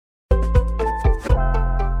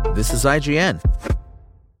This is IGN.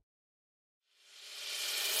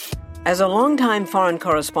 As a longtime foreign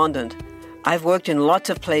correspondent, I've worked in lots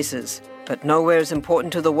of places, but nowhere as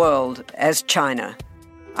important to the world as China.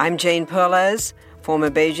 I'm Jane Perlez, former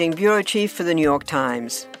Beijing bureau chief for the New York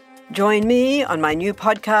Times. Join me on my new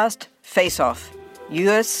podcast, Face Off,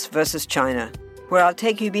 U.S. versus China, where I'll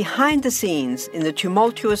take you behind the scenes in the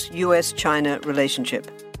tumultuous U.S.-China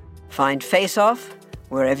relationship. Find Face Off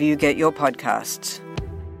wherever you get your podcasts.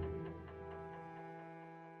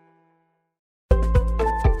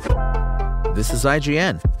 This is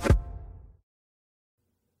IGN.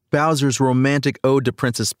 Bowser's romantic ode to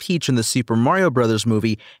Princess Peach in the Super Mario Bros.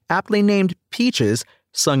 Movie, aptly named Peaches,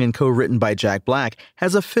 sung and co-written by Jack Black,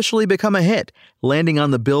 has officially become a hit, landing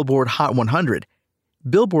on the Billboard Hot 100.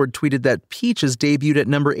 Billboard tweeted that Peaches debuted at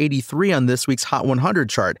number 83 on this week's Hot 100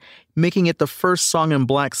 chart, making it the first song in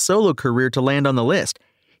Black's solo career to land on the list.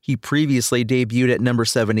 He previously debuted at number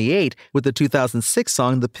 78 with the 2006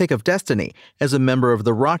 song The Pick of Destiny as a member of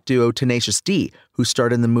the rock duo Tenacious D, who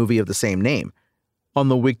starred in the movie of the same name. On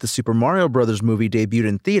the week the Super Mario Bros. Movie debuted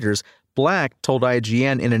in theaters, Black told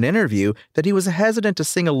IGN in an interview that he was hesitant to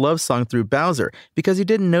sing a love song through Bowser because he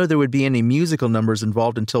didn't know there would be any musical numbers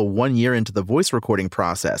involved until 1 year into the voice recording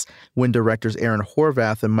process, when directors Aaron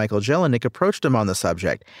Horvath and Michael Jelenic approached him on the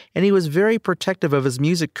subject, and he was very protective of his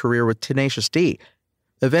music career with Tenacious D.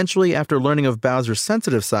 Eventually, after learning of Bowser's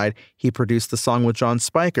sensitive side, he produced the song with John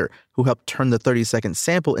Spiker, who helped turn the 30-second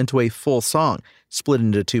sample into a full song, split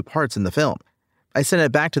into 2 parts in the film. I sent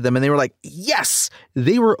it back to them and they were like, yes!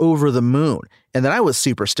 They were over the moon. And then I was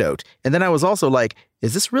super stoked. And then I was also like,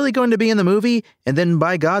 is this really going to be in the movie? And then,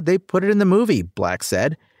 by God, they put it in the movie, Black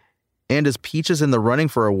said. And is Peaches in the running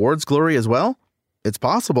for awards glory as well? It's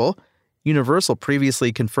possible. Universal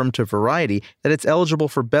previously confirmed to Variety that it's eligible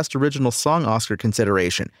for Best Original Song Oscar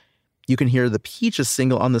consideration. You can hear the Peaches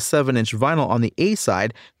single on the 7-inch vinyl on the A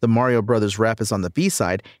side, the Mario Brothers rap is on the B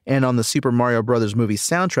side, and on the Super Mario Bros. Movie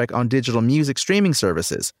soundtrack on digital music streaming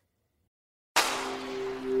services.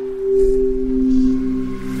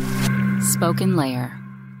 Spoken Layer.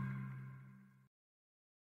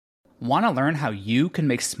 Want to learn how you can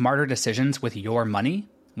make smarter decisions with your money?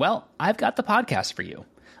 Well, I've got the podcast for you.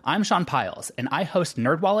 I'm Sean Piles, and I host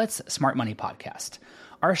NerdWallet's Smart Money Podcast.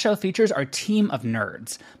 Our show features our team of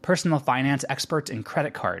nerds, personal finance experts in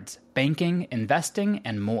credit cards, banking, investing,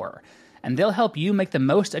 and more. And they'll help you make the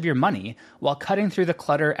most of your money while cutting through the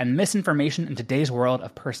clutter and misinformation in today's world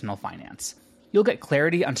of personal finance. You'll get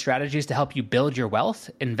clarity on strategies to help you build your wealth,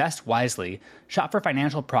 invest wisely, shop for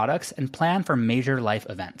financial products, and plan for major life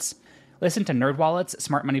events. Listen to NerdWallet's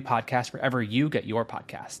Smart Money Podcast wherever you get your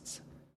podcasts.